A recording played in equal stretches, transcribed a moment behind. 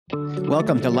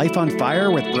Welcome to Life on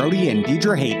Fire with Brody and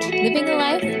Deidre Haight. Living a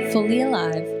life fully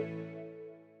alive.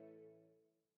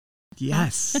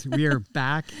 Yes, we are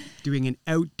back doing an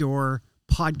outdoor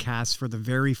podcast for the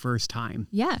very first time.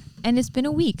 Yeah, and it's been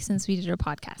a week since we did our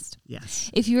podcast.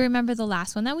 Yes. If you remember the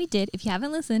last one that we did, if you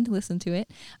haven't listened, listen to it.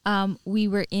 We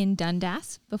were in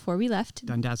Dundas before we left.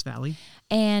 Dundas Valley.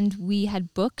 And we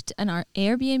had booked an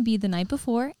Airbnb the night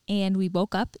before, and we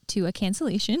woke up to a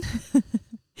cancellation.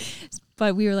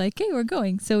 But we were like, hey, we're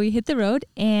going. So we hit the road,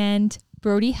 and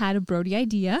Brody had a Brody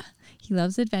idea. He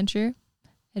loves adventures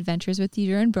with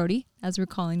Deidre and Brody, as we're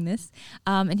calling this.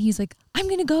 And he's like, I'm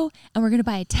going to go, and we're going to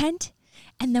buy a tent,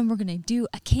 and then we're going to do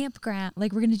a campground.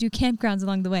 Like, we're going to do campgrounds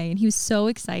along the way. And he was so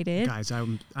excited. Guys,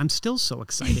 I'm still so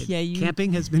excited. Yeah,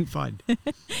 Camping has been fun.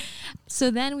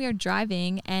 So then we are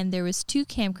driving, and there was 2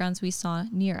 campgrounds we saw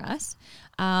near us.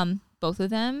 Both of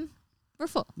them were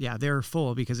full. Yeah, they were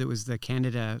full because it was the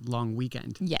Canada long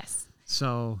weekend. Yes.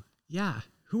 So, yeah,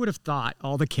 who would have thought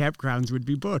all the campgrounds would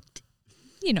be booked?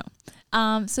 You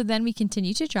know. So then we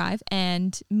continue to drive,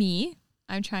 and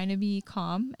I'm trying to be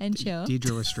calm and chill.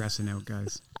 Deidre was stressing out,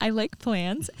 guys. I like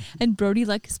plans, and Brody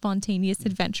likes spontaneous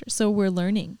adventure. So we're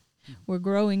learning. We're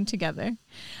growing together.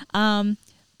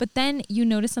 But then you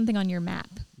notice something on your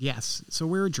map. Yes. So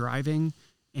we were driving,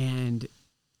 and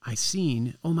I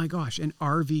seen, oh my gosh, an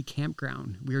RV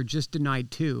campground. We were just denied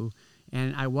 2,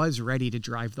 and I was ready to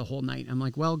drive the whole night. I'm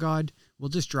like, well, God, we'll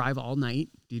just drive all night.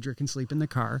 Deidre can sleep in the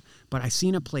car. But I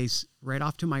seen a place right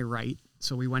off to my right,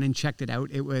 so we went and checked it out.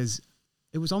 It was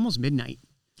almost midnight.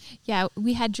 Yeah,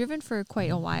 we had driven for quite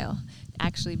a while,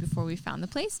 actually, before we found the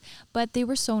place. But they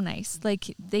were so nice.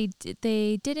 Like, they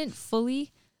didn't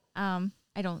fully,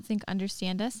 I don't think,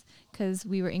 understand us because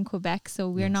we were in Quebec, so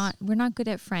we're not good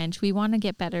at French. We want to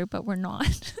get better, but we're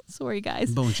not. Sorry,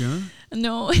 guys. Bonjour.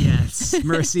 No. Yes.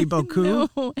 Merci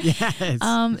beaucoup. No.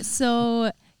 Yes.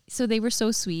 So they were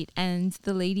so sweet, and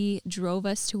the lady drove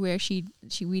us to where we'd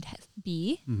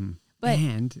be. Mm-hmm. But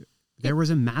there was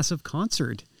a massive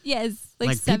concert. Yes,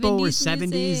 like people were 70s.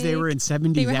 Music. They were in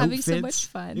 70s They were outfits. having so much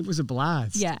fun. It was a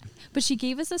blast. Yeah, but she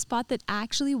gave us a spot that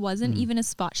actually wasn't even a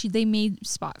spot. They made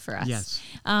spot for us. Yes.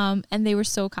 And they were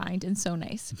so kind and so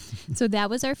nice. So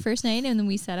that was our first night, and then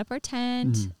we set up our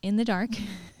tent in the dark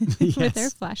with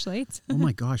our flashlights. Oh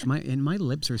my gosh, my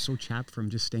lips are so chapped from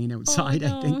just staying outside. Oh,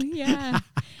 no, I think. Yeah.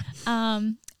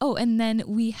 And then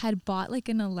we had bought like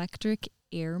an electric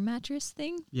air mattress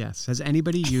thing. Yes. Has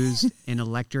anybody used an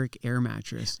electric air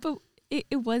mattress? But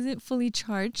it wasn't fully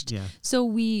charged. Yeah. So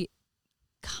we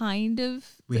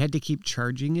had to keep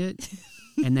charging it,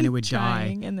 and then it would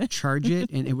die. Charge it,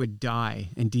 and it would die.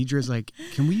 And Deidre's like,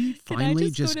 can we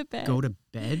finally just go to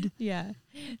bed? Yeah.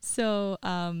 So,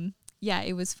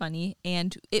 it was funny,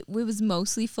 and it was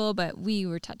mostly full, but we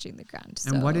were touching the ground.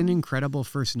 So. And what an incredible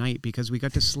first night, because we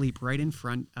got to sleep right in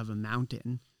front of a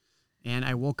mountain. And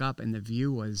I woke up and the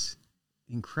view was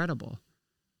incredible.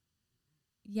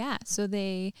 Yeah. So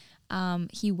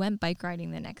he went bike riding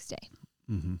the next day,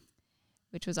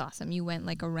 which was awesome. You went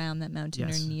like around that mountain or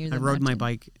near the mountain. I rode my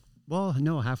bike. Well,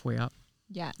 no, halfway up.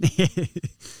 Yeah.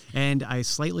 And I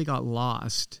slightly got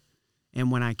lost.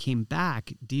 And when I came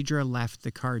back, Deidre left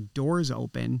the car doors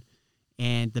open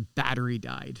and the battery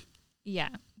died. Yeah.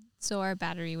 So our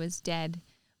battery was dead.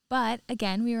 But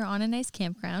again, we were on a nice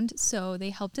campground, so they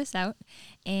helped us out,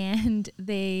 and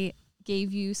they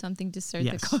gave you something to start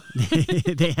the car.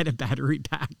 They had a battery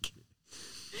pack.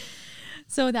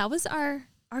 So that was our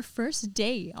first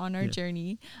day on our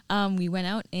journey. We went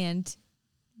out, and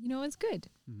it's good.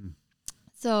 Mm-hmm.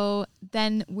 So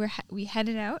then we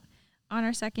headed out on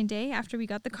our second day after we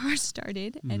got the car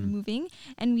started and moving,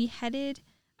 and we headed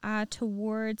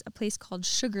towards a place called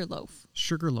Sugarloaf.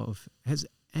 Sugarloaf. Has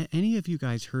any of you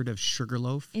guys heard of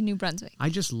Sugarloaf? In New Brunswick. I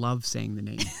just love saying the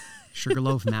name.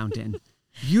 Sugarloaf Mountain.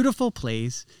 Beautiful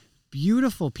place.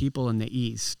 Beautiful people in the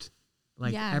east.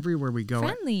 Like everywhere we go.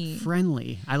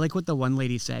 Friendly. I like what the one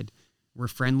lady said. We're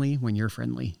friendly when you're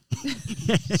friendly.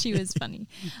 She was funny.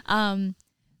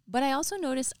 But I also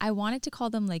noticed I wanted to call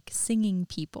them like singing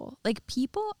people. Like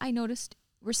people I noticed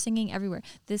were singing everywhere.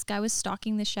 This guy was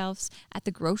stocking the shelves at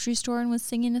the grocery store and was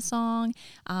singing a song.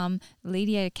 The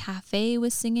lady at a cafe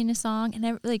was singing a song. And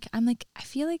I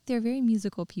feel like they're very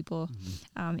musical people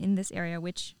in this area,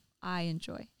 which I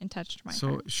enjoy and touched my heart.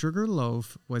 So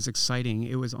Sugarloaf was exciting.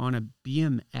 It was on a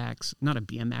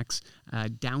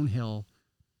downhill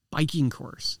biking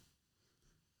course.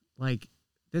 Like,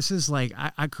 this is like,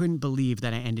 I couldn't believe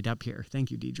that I ended up here.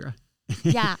 Thank you, Deidre.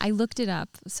 Yeah, I looked it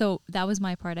up. So that was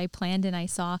my part. I planned and I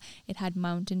saw it had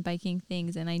mountain biking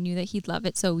things and I knew that he'd love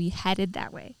it. So we headed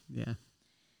that way. Yeah.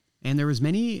 And there was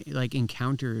many like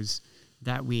encounters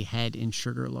that we had in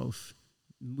Sugarloaf,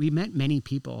 we met many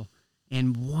people,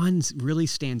 and one really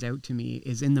stands out to me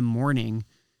is in the morning,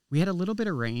 we had a little bit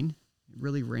of rain. It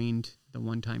really rained the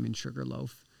one time in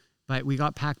Sugarloaf, but we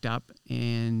got packed up,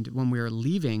 and when we were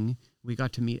leaving, we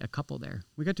got to meet a couple there.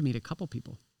 We got to meet a couple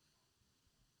people.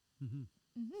 Mm-hmm.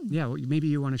 Mm-hmm. Yeah, well, maybe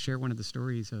you want to share one of the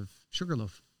stories of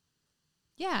Sugarloaf.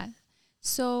 Yeah.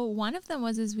 So one of them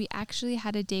was we actually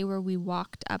had a day where we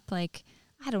walked up like,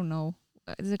 I don't know,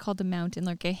 is it called the mountain,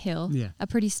 like a hill? Yeah. A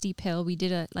pretty steep hill. We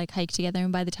did a hike together,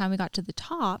 and by the time we got to the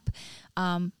top,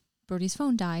 Brody's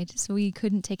phone died, so we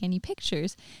couldn't take any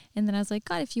pictures. And then I was like,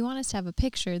 God, if you want us to have a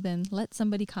picture, then let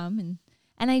somebody come. And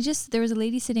there was a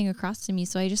lady sitting across to me,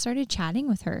 so I just started chatting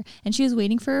with her, and she was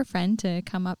waiting for her friend to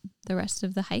come up the rest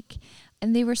of the hike.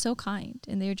 And they were so kind,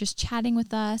 and they were just chatting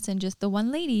with us. And just the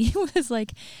one lady was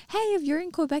like, hey, if you're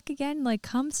in Quebec again, like,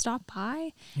 come stop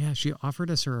by. Yeah, she offered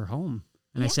us her home.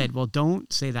 And I said, well,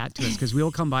 don't say that to us, because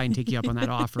we'll come by and take you up on that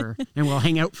offer, and we'll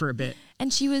hang out for a bit.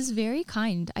 And she was very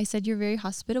kind. I said, you're very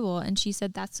hospitable. And she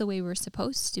said, that's the way we're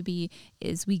supposed to be,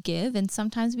 is we give, and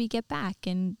sometimes we get back.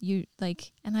 And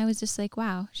and I was just like,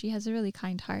 wow, she has a really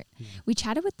kind heart. Yeah. We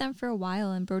chatted with them for a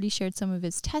while, and Brody shared some of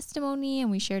his testimony, and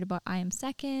we shared about I Am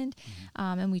Second.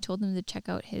 Mm-hmm. And we told them to check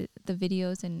out the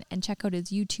videos and check out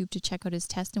his YouTube to check out his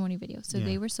testimony videos. So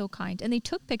they were so kind. And they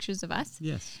took pictures of us.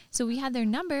 Yes. So we had their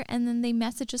number, and then they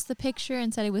messaged us the picture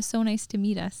and said it was so nice to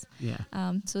meet us. Yeah.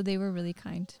 So they were really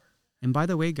kind. And by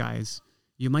the way, guys,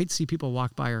 you might see people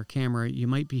walk by our camera. You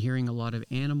might be hearing a lot of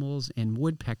animals and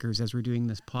woodpeckers as we're doing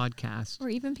this podcast. Or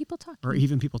even people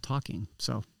talking.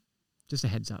 So just a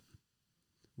heads up.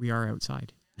 We are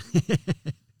outside.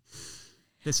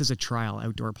 This is a trial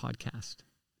outdoor podcast.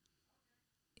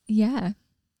 Yeah.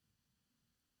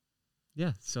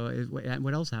 Yeah. So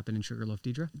what else happened in Sugarloaf,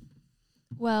 Deidre?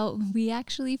 Well, we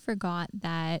actually forgot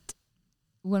that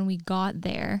when we got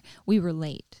there, we were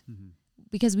late. Mm-hmm.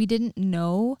 Because we didn't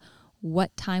know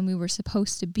what time we were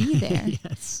supposed to be there.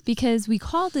 Yes. Because we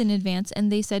called in advance,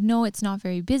 and they said, no, it's not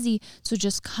very busy, so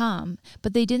just come.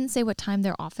 But they didn't say what time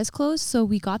their office closed, so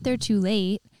we got there too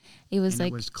late. It was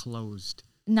closed.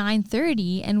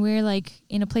 9:30, and we're like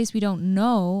in a place we don't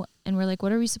know, and we're like,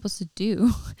 what are we supposed to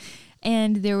do?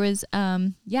 And there was,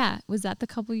 was that the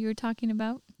couple you were talking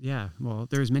about? Yeah, well,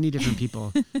 there's many different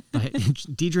people, but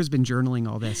Deidre's been journaling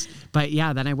all this. But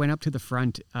yeah, then I went up to the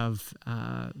front of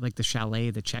the chalet,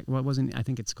 I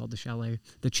think it's called the chalet,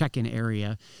 the check-in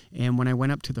area. And when I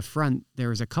went up to the front, there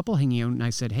was a couple hanging out, and I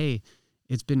said, hey,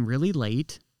 it's been really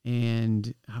late,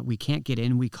 and we can't get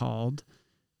in. We called,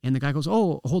 and the guy goes,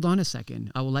 oh, hold on a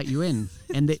second, I will let you in.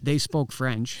 And they spoke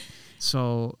French,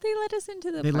 so they let us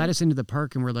into the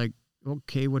park, and we're like,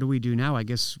 okay, what do we do now? I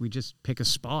guess we just pick a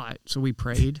spot. So we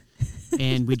prayed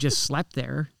and we just slept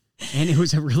there, and it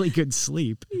was a really good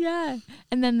sleep. Yeah.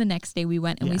 And then the next day we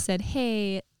went and we said,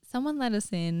 hey, someone let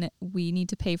us in. We need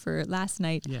to pay for last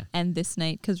night and this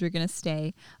night because we're going to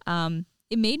stay.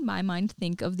 It made my mind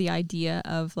think of the idea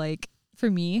of for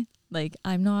me,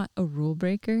 I'm not a rule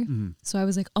breaker. Mm-hmm. So I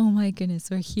was like, oh my goodness,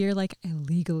 we're here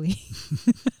illegally.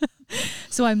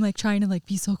 So I'm trying to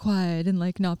be so quiet and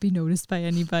not be noticed by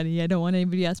anybody. I don't want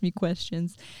anybody to ask me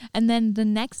questions. And then the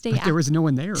next day, there was no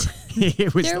one there.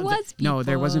 There was people. No,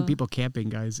 there wasn't people camping,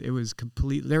 guys. It was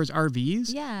there was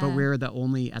RVs, but we're the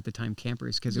only at the time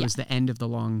campers because it was the end of the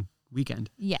long weekend.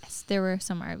 Yes, there were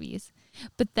some RVs,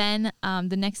 but then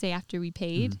the next day after we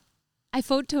paid. Mm-hmm. I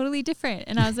felt totally different.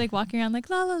 And I was walking around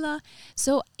la, la, la.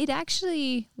 So it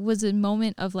actually was a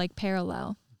moment of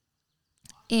parallel.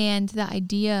 And the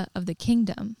idea of the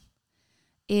kingdom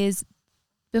is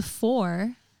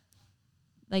before,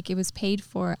 it was paid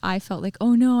for, I felt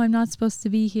oh no, I'm not supposed to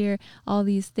be here, all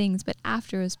these things. But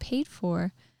after it was paid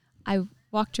for, I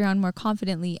walked around more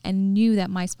confidently and knew that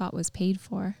my spot was paid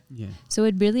for. Yeah. So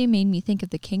it really made me think of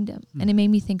the kingdom. And it made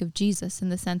me think of Jesus in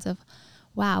the sense of,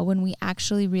 wow, when we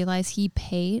actually realize he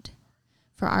paid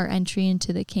for our entry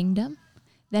into the kingdom,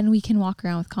 then we can walk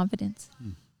around with confidence.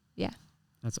 Yeah.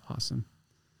 That's awesome.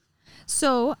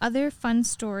 So other fun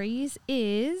stories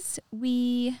is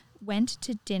we went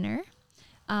to dinner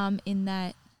in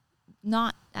that,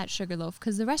 not at Sugarloaf,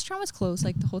 because the restaurant was closed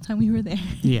the whole time we were there.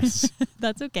 Yes.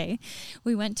 That's okay.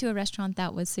 We went to a restaurant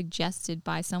that was suggested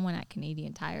by someone at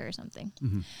Canadian Tire or something.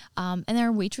 Mm-hmm. And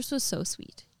our waitress was so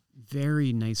sweet.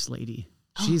 Very nice lady.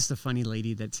 She's the funny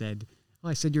lady that said, oh,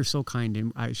 I said, you're so kind.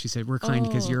 And she said, we're kind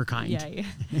because you're kind.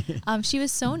 Yeah. She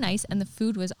was so nice, and the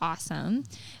food was awesome.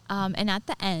 And at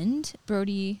the end,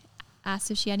 Brody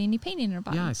asked if she had any pain in her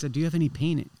body. Yeah, I said, do you have any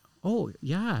pain? Oh,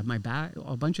 yeah, my back,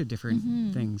 a bunch of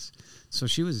different things. So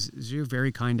she was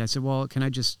very kind. I said, well,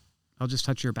 I'll just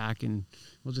touch your back and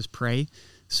we'll just pray.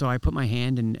 So I put my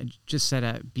hand and just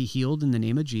said, be healed in the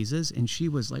name of Jesus. And she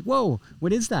was like, whoa,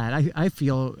 what is that? I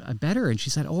feel better. And she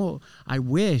said, oh, I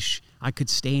wish I could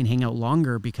stay and hang out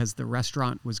longer because the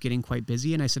restaurant was getting quite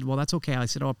busy. And I said, well, that's okay. I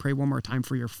said, I'll pray one more time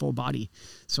for your full body.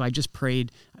 So I just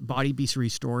prayed, body be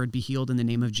restored, be healed in the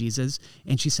name of Jesus.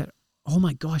 And she said, oh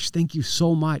my gosh, thank you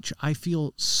so much. I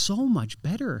feel so much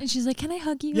better. And she's like, can I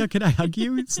hug you? Yeah, can I hug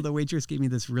you? So the waitress gave me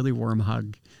this really warm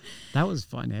hug. That was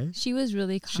fun, eh? She was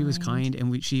really kind. She was kind,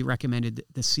 and she recommended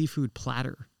the seafood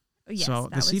platter. Yes, so that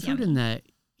the was seafood yummy. in the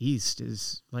East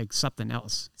is like something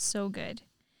else. So good.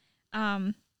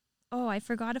 I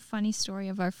forgot a funny story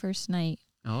of our first night.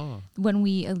 Oh. When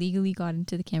we illegally got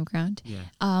into the campground.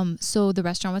 Yeah. So the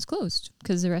restaurant was closed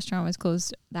because the restaurant was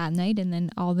closed that night and then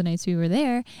all the nights we were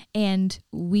there. And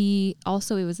it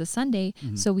was a Sunday.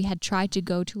 Mm-hmm. So we had tried to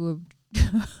go to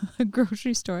a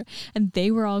grocery store and they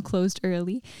were all closed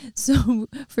early. So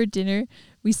for dinner,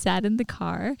 we sat in the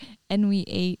car and we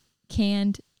ate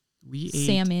canned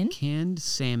salmon. Canned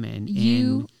salmon.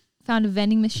 You found a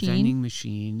vending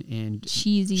machine. And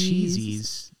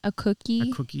cheesies. A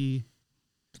cookie.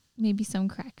 Maybe some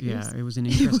crackers. Yeah, it was an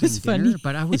interesting was dinner, funny.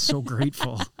 but I was so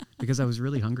grateful because I was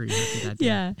really hungry after that day.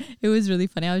 Yeah, it was really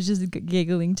funny. I was just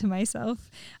giggling to myself.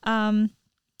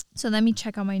 So let me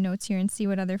check on my notes here and see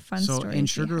what other fun stories. So in we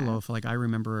Sugarloaf, like I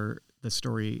remember the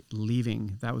story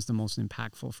leaving. That was the most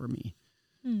impactful for me.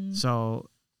 have. So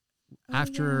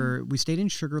after we stayed in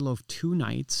Sugarloaf 2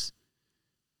 nights,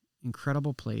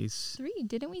 incredible place. 3.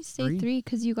 Didn't we stay 3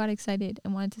 because you got excited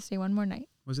and wanted to stay one more night?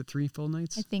 Was it 3 full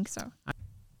nights? I think so.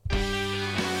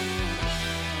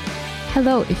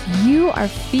 Hello, if you are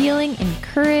feeling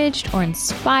encouraged or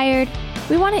inspired,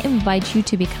 we want to invite you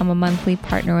to become a monthly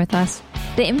partner with us.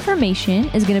 The information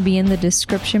is going to be in the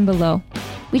description below.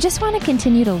 We just want to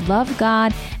continue to love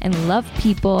God and love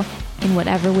people in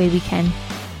whatever way we can.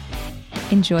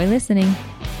 Enjoy listening.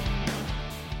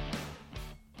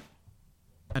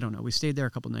 I don't know. We stayed there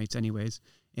a couple nights anyways.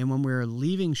 And when we were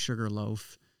leaving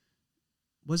Sugarloaf,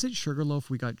 was it Sugarloaf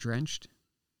we got drenched?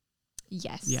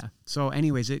 Yes. Yeah. So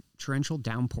anyways, it torrential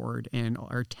downpoured and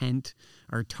our tent,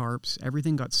 our tarps,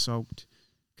 everything got soaked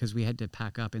because we had to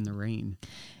pack up in the rain.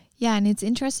 Yeah, and it's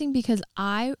interesting because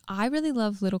I really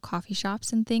love little coffee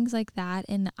shops and things like that,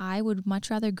 and I would much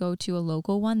rather go to a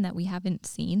local one that we haven't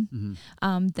seen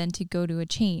than to go to a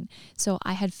chain. So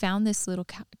I had found this little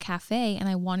cafe, and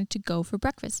I wanted to go for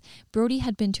breakfast. Brody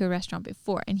had been to a restaurant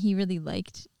before, and he really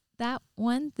liked that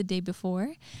one the day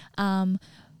before.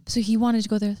 So he wanted to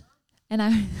go there, and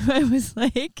I was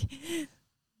like,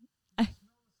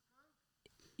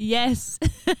 yes.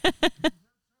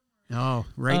 Oh,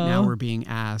 now we're being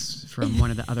asked from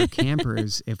one of the other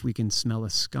campers if we can smell a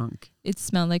skunk. It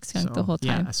smelled like skunk the whole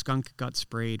time. Yeah, a skunk got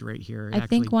sprayed right here. I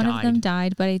think one of them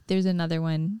died, but there's another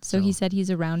one. So he said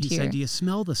he's around here. He said, do you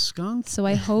smell the skunk? So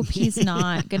I hope he's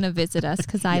not going to visit us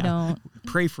because I don't.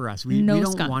 Pray for us. We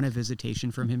don't want a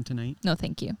visitation from him tonight. No,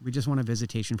 thank you. We just want a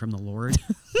visitation from the Lord.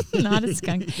 Not a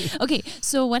skunk. Okay,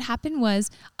 so what happened was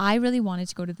I really wanted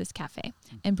to go to this cafe.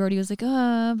 And Brody was like,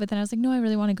 but then I was like, no, I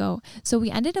really want to go. So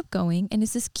we ended up going, and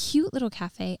it's this cute little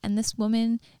cafe. And this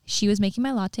woman, she was making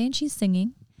my latte and she's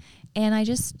singing. And I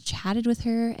just chatted with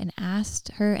her and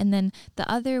asked her. And then the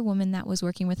other woman that was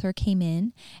working with her came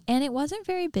in, and it wasn't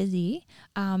very busy.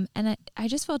 And I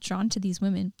just felt drawn to these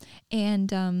women.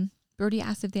 And Brody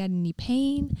asked if they had any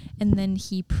pain, and then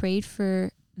he prayed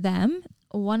for them.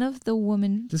 One of the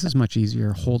women... This is much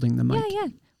easier holding the mic. Yeah.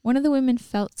 One of the women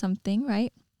felt something,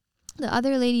 right? The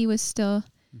other lady was still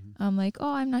like,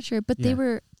 oh, I'm not sure. But they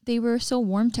were so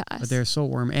warm to us. But they're so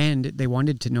warm, and they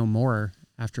wanted to know more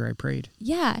after I prayed.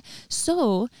 Yeah.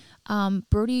 So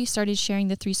Brody started sharing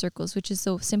the 3 circles, which is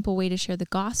a simple way to share the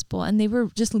gospel. And they were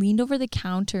just leaned over the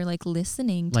counter, like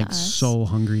listening to us. Like so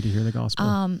hungry to hear the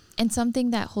gospel. And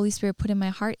something that Holy Spirit put in my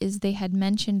heart is they had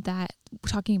mentioned that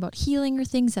talking about healing or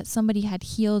things that somebody had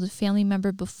healed a family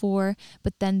member before,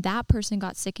 but then that person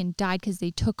got sick and died because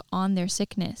they took on their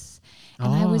sickness.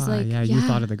 And I was like, you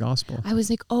thought of the gospel. I was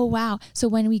like, oh, wow. So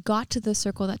when we got to the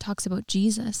circle that talks about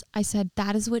Jesus, I said,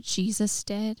 that is what Jesus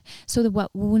did. So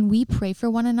when we pray for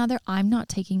one another, I'm not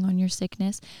taking on your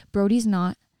sickness. Brody's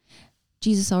not.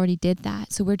 Jesus already did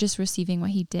that. So we're just receiving what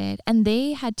he did. And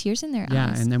they had tears in their eyes.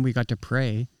 Yeah. And then we got to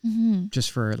pray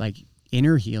just for like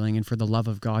inner healing and for the love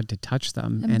of God to touch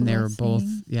them. And they were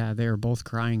both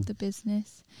crying. The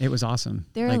business. It was awesome.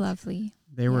 They're lovely.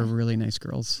 They were really nice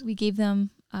girls. We gave them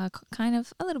kind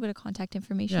of a little bit of contact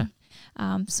information.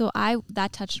 Yeah. So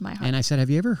that touched my heart. And I said, have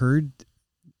you ever heard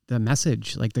the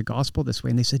message, like the gospel this way?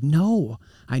 And they said, no,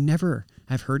 I never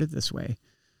have heard it this way.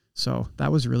 So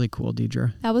that was really cool,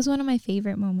 Deidre. That was one of my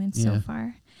favorite moments so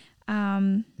far.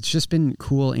 It's just been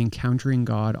cool encountering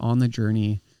God on the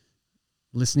journey,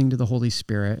 listening to the Holy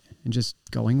Spirit, and just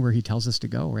going where he tells us to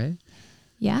go, right?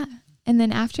 Yeah. And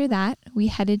then after that, we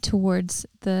headed towards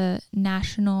the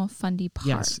National Fundy Park.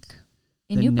 Yes.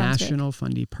 In the New Brunswick. National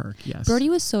Fundy Park, yes. Brody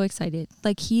was so excited.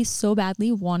 Like, he so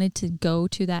badly wanted to go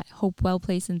to that Hopewell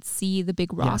place and see the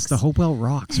big rocks. Yes, the Hopewell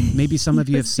Rocks. Maybe some of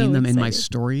you have seen them in my excited.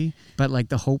 story, but like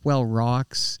the Hopewell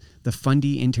Rocks, the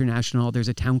Fundy International, there's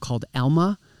a town called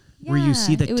Alma where you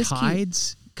see the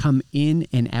tides come in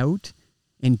and out.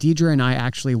 And Deidre and I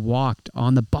actually walked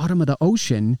on the bottom of the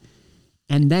ocean,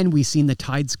 and then we seen the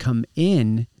tides come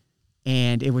in,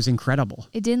 and it was incredible.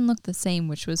 It didn't look the same,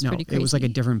 which was pretty crazy. It was like a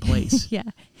different place. Yeah.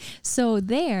 So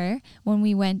there, when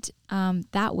we went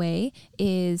that way,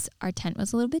 our tent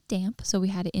was a little bit damp, so we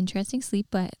had an interesting sleep,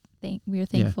 but we were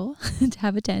thankful to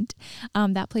have a tent.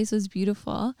 That place was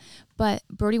beautiful, but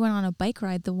Brody went on a bike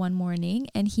ride the one morning,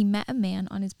 and he met a man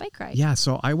on his bike ride. Yeah,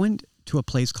 so I went to a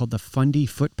place called the Fundy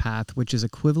Footpath, which is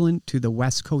equivalent to the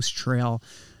West Coast Trail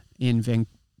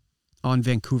on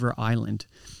Vancouver Island.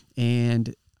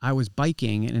 And I was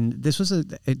biking, and this was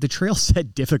the trail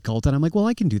said difficult, and I'm like, well,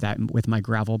 I can do that with my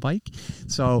gravel bike.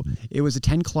 So it was a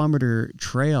 10-kilometer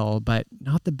trail, but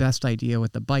not the best idea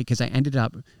with the bike, because I ended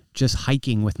up just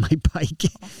hiking with my bike.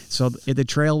 So the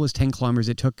trail was 10 kilometers.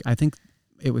 It took, I think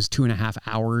it was 2.5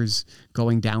 hours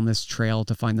going down this trail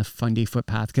to find the Fundy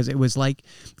Footpath, because it was like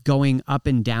going up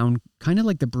and down, kind of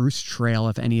like the Bruce Trail,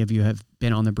 if any of you have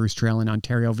been on the Bruce Trail in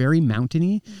Ontario, very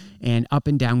mountainy and up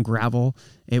and down gravel.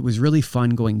 It was really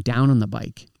fun going down on the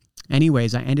bike.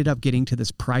 Anyways, I ended up getting to this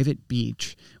private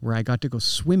beach where I got to go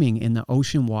swimming in the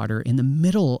ocean water in the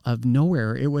middle of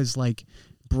nowhere. It was like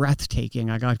breathtaking.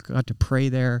 I got to pray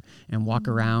there and walk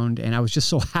around, and I was just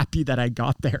so happy that I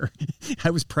got there. I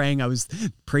was praying, I was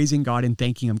praising God and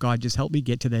thanking him. God, just help me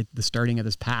get to the starting of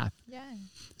this path. Yeah.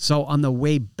 So on the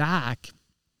way back,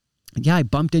 I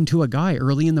bumped into a guy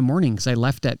early in the morning, because I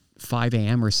left at 5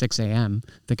 a.m. or 6 a.m.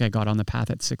 I think I got on the path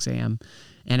at 6 a.m.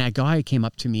 And a guy came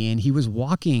up to me, and he was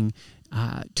walking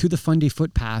to the Fundy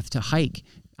Footpath to hike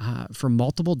for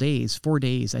multiple days, 4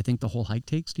 days, I think the whole hike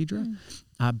takes, Deidre,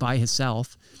 by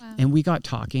himself. Wow. And we got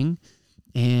talking,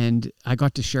 and I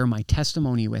got to share my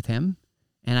testimony with him.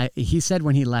 And he said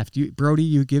when he left, Brody,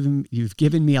 you've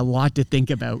given me a lot to think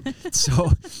about.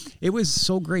 So it was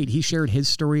so great. He shared his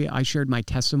story. I shared my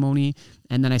testimony.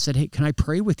 And then I said, hey, can I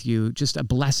pray with you? Just a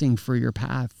blessing for your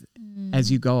path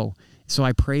as you go. So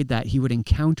I prayed that he would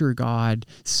encounter God,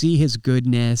 see his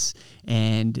goodness,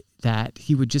 and that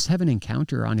he would just have an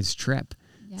encounter on his trip.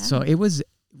 Yeah. So it was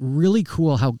really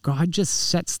cool how God just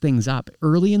sets things up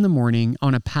early in the morning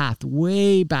on a path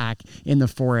way back in the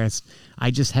forest.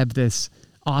 I just have this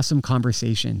awesome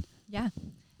conversation. Yeah.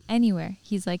 Anywhere.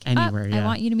 He's like, anywhere, I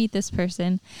want you to meet this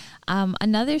person.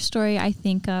 Another story I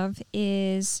think of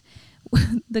is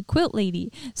the quilt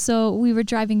lady. So we were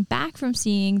driving back from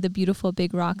seeing the beautiful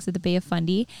big rocks at the Bay of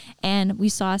Fundy, and we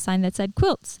saw a sign that said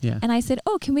quilts. Yeah. And I said,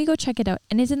 oh, can we go check it out?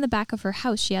 And it's in the back of her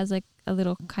house. She has like a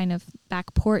little kind of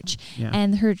back porch,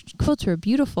 and her quilts were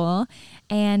beautiful.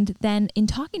 And then in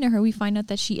talking to her, we find out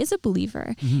that she is a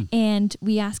believer. And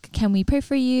we ask, can we pray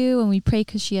for you? And we pray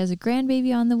because she has a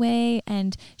grandbaby on the way.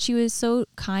 And she was so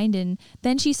kind. And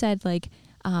then she said, like,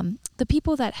 the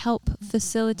people that help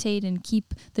facilitate and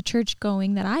keep the church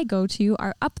going that I go to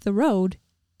are up the road.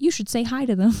 You should say hi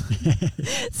to them.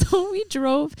 So we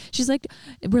drove. She's like,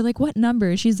 we're like, what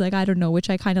number? She's like, I don't know, which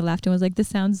I kind of laughed and was like, this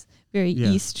sounds very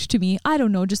east to me. I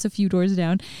don't know, just a few doors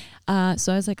down.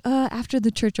 So I was like, after the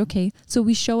church. Okay. So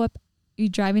we show up, we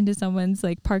drive into someone's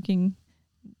like parking,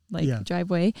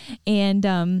 driveway. And,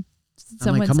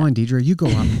 I'm like, come on, Deidre, you go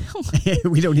up.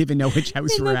 We don't even know which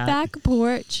house we're at. In the back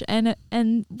porch.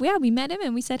 And we met him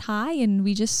and we said hi, and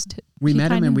we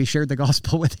met him and we shared the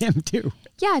gospel with him too.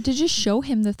 Yeah, to just show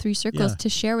him the 3 circles, to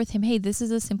share with him, hey, this is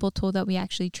a simple tool that we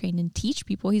actually train and teach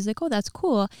people. He's like, oh, that's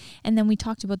cool. And then we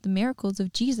talked about the miracles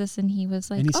of Jesus, and he was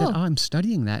like, and he said, I'm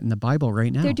studying that in the Bible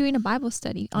right now. They're doing a Bible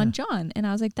study on John. And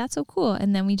I was like, that's so cool.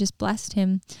 And then we just blessed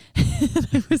him.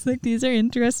 I was like, these are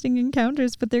interesting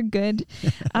encounters, but they're good.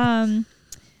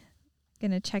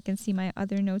 Gonna check and see my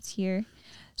other notes here.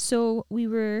 So we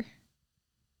were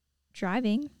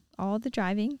driving, all the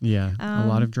driving. Yeah, a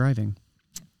lot of driving.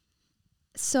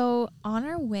 So on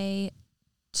our way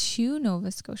to Nova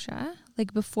Scotia,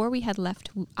 like before we had left,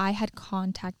 I had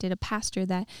contacted a pastor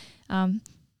that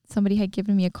somebody had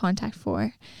given me a contact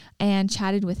for, and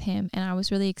chatted with him. And I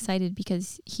was really excited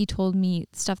because he told me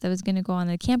stuff that was going to go on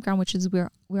at the campground, which is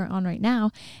where we're on right now.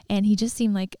 And he just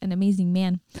seemed like an amazing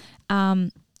man.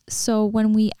 So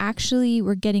when we actually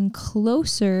were getting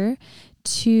closer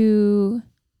to,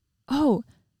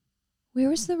 Where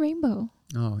was the rainbow?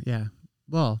 Oh, yeah.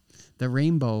 Well, the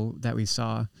rainbow that we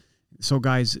saw. So,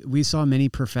 guys, we saw many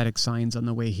prophetic signs on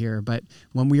the way here, but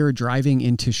when we were driving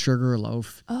into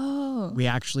Sugarloaf, we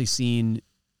actually seen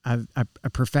a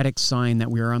prophetic sign that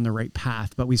we were on the right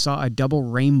path, but we saw a double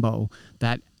rainbow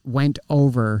that went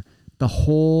over the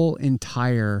whole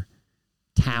entire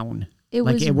town. It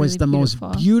was the really most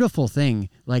beautiful thing.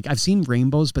 Like, I've seen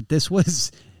rainbows, but this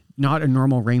was not a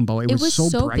normal rainbow. It was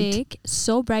so bright. Big,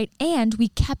 so bright, and we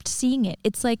kept seeing it.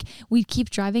 It's like we'd keep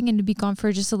driving and it'd be gone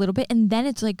for just a little bit, and then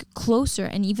it's like closer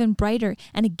and even brighter,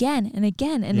 and again and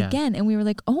again and again, and we were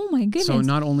like, oh my goodness. So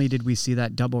not only did we see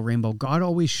that double rainbow, God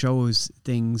always shows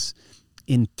things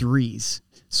in threes.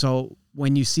 So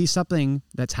when you see something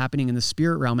that's happening in the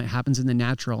spirit realm, it happens in the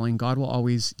natural, and God will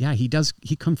always, he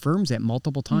confirms it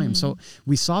multiple times. So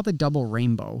we saw the double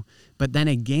rainbow, but then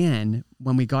again,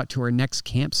 when we got to our next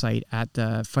campsite at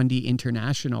the Fundy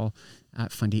International,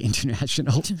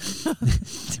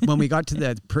 when we got to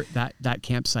that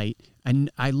campsite,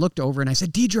 and I looked over and I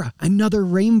said, Deidre, another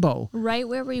rainbow. Right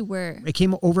where we were. It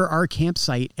came over our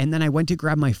campsite, and then I went to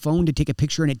grab my phone to take a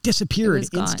picture, and it disappeared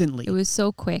instantly. It was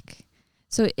so quick.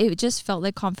 So it just felt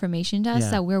like confirmation to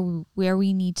us that we're where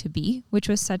we need to be, which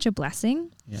was such a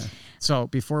blessing. Yeah. So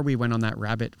before we went on that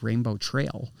rabbit rainbow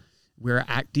trail,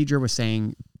 Deidre was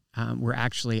saying we're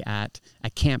actually at a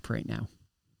camp right now.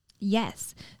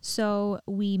 Yes. So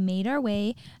we made our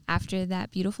way after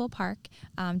that beautiful park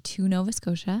to Nova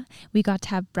Scotia. We got to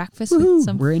have breakfast with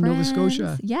some friends. We're in Nova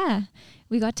Scotia. Yeah.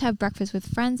 We got to have breakfast with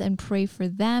friends and pray for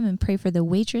them and pray for the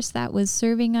waitress that was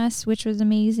serving us, which was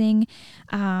amazing.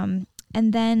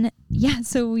 And then,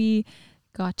 so we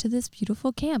got to this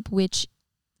beautiful camp, which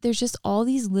there's just all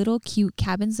these little cute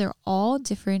cabins. They're all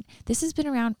different. This has been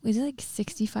around, is it like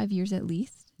 65 years at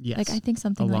least? Yes. Like I think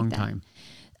something like that. A long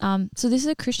time. So this is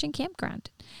a Christian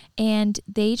campground, and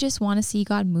they just want to see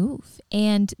God move.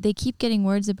 And they keep getting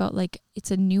words about like,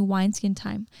 it's a new wineskin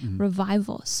time,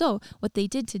 revival. So what they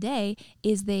did today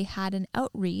is they had an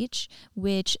outreach,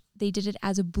 which they did it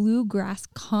as a bluegrass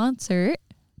concert.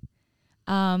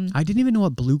 I didn't even know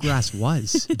what bluegrass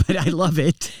was, but I love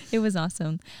it. It was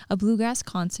awesome. A bluegrass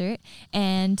concert,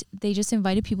 and they just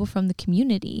invited people from the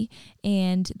community.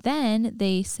 And then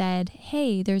they said,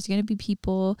 hey, there's going to be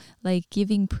people like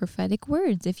giving prophetic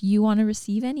words. If you want to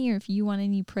receive any, or if you want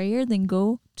any prayer, then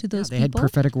go to those people. They had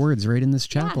prophetic words right in this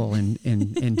chapel and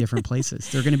in different places.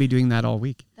 They're going to be doing that all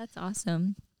week. That's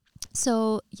awesome.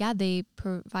 So, they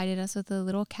provided us with a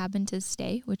little cabin to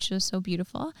stay, which was so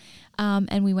beautiful.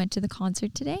 And we went to the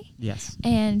concert today. Yes.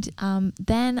 And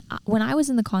then when I was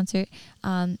in the concert,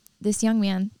 this young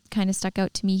man kind of stuck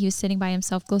out to me. He was sitting by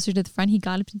himself closer to the front. He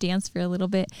got up to dance for a little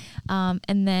bit.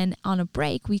 And then on a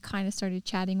break, we kind of started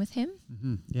chatting with him.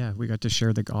 Mm-hmm. Yeah, we got to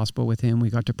share the gospel with him. We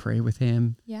got to pray with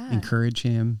him. Yeah. Encourage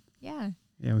him. Yeah.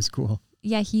 Yeah, it was cool.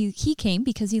 Yeah, he came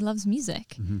because he loves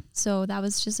music. Mm-hmm. So that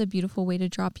was just a beautiful way to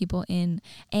draw people in.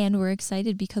 And we're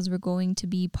excited because we're going to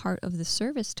be part of the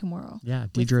service tomorrow. Yeah,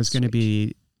 Deidre is going to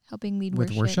be helping lead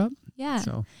with worship. Yeah.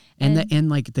 So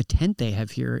and like the tent they have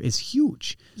here is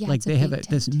huge. Yeah, like they have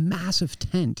this massive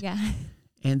tent. Yeah.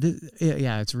 And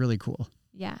it's really cool.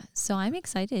 Yeah. So I'm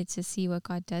excited to see what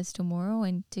God does tomorrow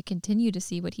and to continue to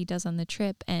see what he does on the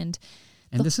trip. And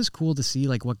this is cool to see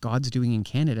like what God's doing in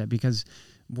Canada, because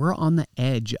we're on the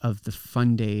edge of the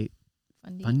fun day.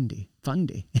 Fun day.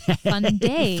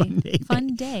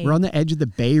 We're on the edge of the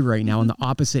bay right now, on the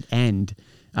opposite end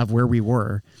of where we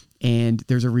were. And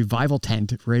there's a revival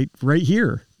tent right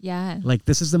here. Yeah. Like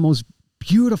this is the most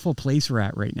beautiful place we're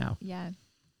at right now. Yeah.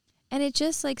 And it's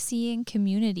just like seeing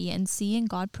community and seeing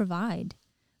God provide.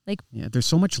 There's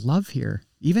so much love here.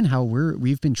 Even how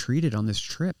we've been treated on this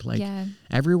trip. Like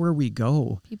everywhere we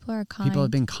go, people are kind. People have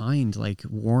been kind, like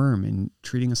warm and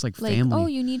treating us like family. Oh,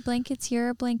 you need blankets? Here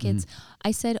are blankets.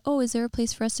 I said, oh, is there a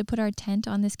place for us to put our tent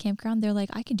on this campground? They're like,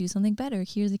 I can do something better.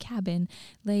 Here's a cabin.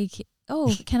 Like,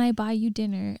 oh, can I buy you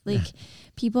dinner? Like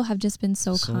people have just been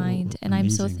so kind, and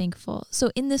amazing. I'm so thankful. So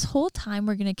in this whole time,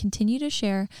 we're going to continue to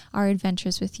share our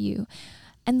adventures with you.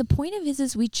 And the point of it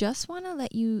is we just want to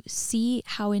let you see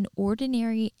how an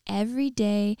ordinary,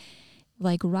 everyday,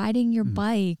 like riding your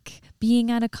bike,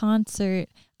 being at a concert,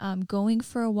 going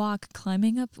for a walk,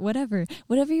 climbing up, whatever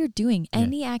you're doing,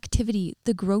 any activity,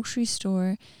 the grocery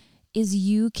store, is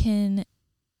you can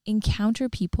encounter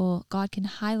people, God can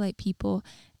highlight people,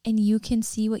 and you can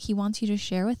see what he wants you to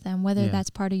share with them, whether that's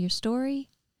part of your story,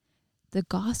 the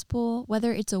gospel,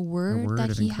 whether it's a word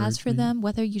that he has for them,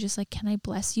 whether you just like, can I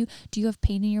bless you? Do you have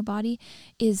pain in your body?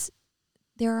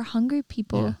 There are hungry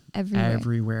people everywhere.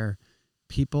 Everywhere.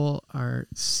 People are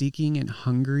seeking and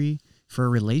hungry for a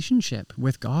relationship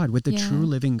with God, with the Yeah. true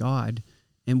living God.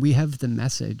 And we have the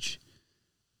message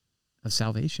of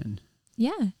salvation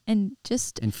Yeah. And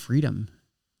just and freedom.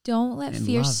 don't let and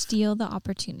fear love. steal the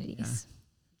opportunities.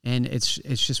 And it's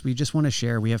just, we just want to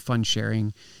share. We have fun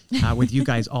sharing with you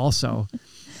guys also,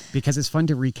 because it's fun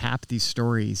to recap these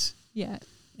stories. Yeah.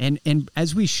 And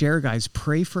as we share, guys,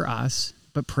 pray for us,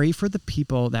 but pray for the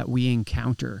people that we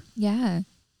encounter. Yeah.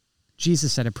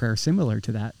 Jesus said a prayer similar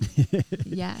to that.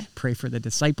 Yeah. Pray for the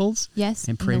disciples. Yes.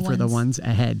 And pray for the ones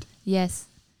ahead. Yes.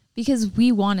 Because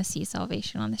we want to see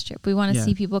salvation on this trip. We want to Yeah.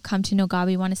 see people come to know God.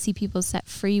 We want to see people set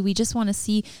free. We just want to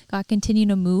see God continue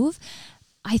to move.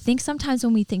 I think sometimes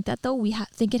when we think that, though, we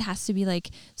think it has to be like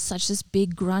such this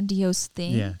big grandiose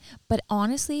thing. Yeah. But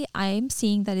honestly, I'm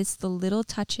seeing that it's the little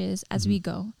touches as we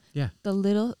go. Yeah. The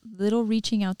little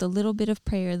reaching out, the little bit of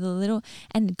prayer,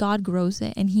 and God grows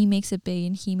it and he makes it big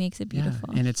and he makes it beautiful.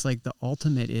 Yeah. And it's like the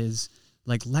ultimate is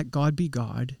like, let God be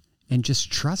God and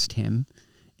just trust him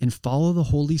and follow the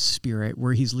Holy Spirit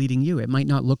where he's leading you. It might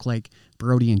not look like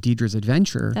Brody and Deidre's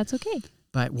adventure. That's okay.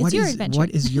 But It's what your is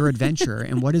adventure. your adventure,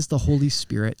 and what is the Holy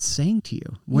Spirit saying to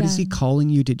you? What is Yeah. he calling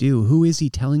you to do? Who is he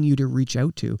telling you to reach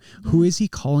out to? Who is he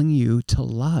calling you to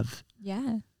love?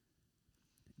 Yeah.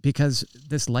 Because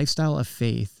this lifestyle of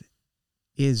faith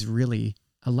is really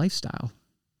a lifestyle.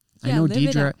 Yeah, I know live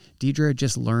it out. Deidre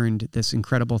just learned this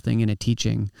incredible thing in a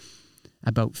teaching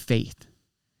about faith.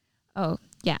 Oh,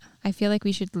 yeah. I feel like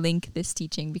we should link this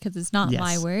teaching because it's not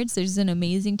my Yes. words. There's an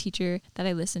amazing teacher that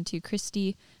I listen to,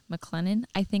 Christy McLennan.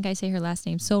 I think I say her last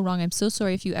name so wrong. I'm so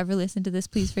sorry if you ever listen to this.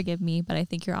 Please forgive me, but I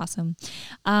think you're awesome.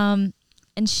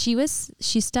 And she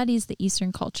studies the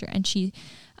Eastern culture, and she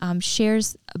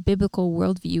shares a biblical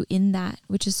worldview in that,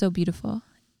 which is so beautiful.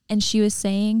 And she was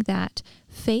saying that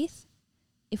faith,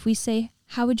 if we say,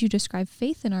 how would you describe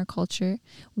faith in our culture?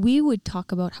 We would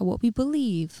talk about what we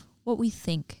believe, what we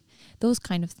think. Those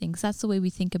kind of things. That's the way we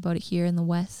think about it here in the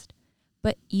West.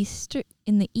 But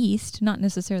in the East, not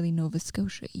necessarily Nova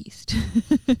Scotia East,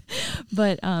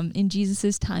 but in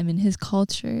Jesus's time, in his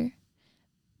culture,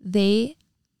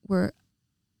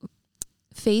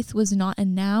 faith was not a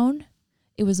noun,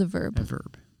 it was a verb. A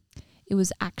verb. It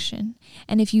was action.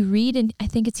 And if you read in, I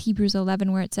think it's Hebrews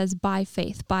 11 where it says, by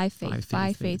faith, by faith,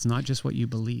 by faith. It's not just what you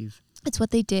believe. It's what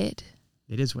they did.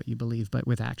 It is what you believe, but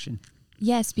with action.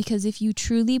 Yes, because if you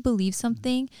truly believe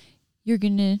something,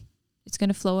 it's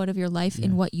gonna flow out of your life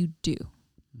in what you do.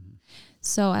 Mm-hmm.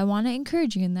 So I want to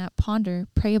encourage you in that. Ponder,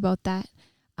 pray about that.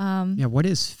 What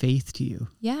is faith to you?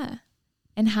 Yeah,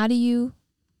 and how do you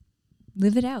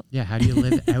live it out? Yeah, how do you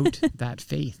live out that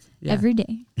faith? Yeah. Every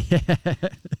day?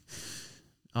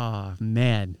 Oh,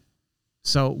 man.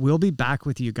 So we'll be back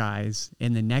with you guys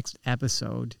in the next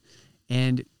episode.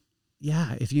 And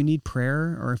yeah, if you need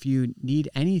prayer or if you need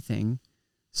anything,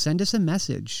 send us a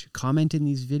message, comment in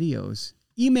these videos,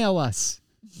 email us.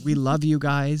 We love you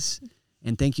guys.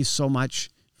 And thank you so much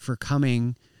for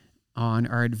coming on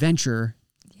our adventure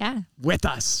with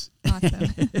us. Awesome.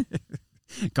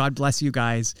 God bless you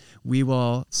guys. We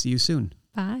will see you soon.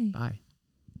 Bye.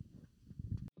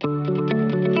 Bye.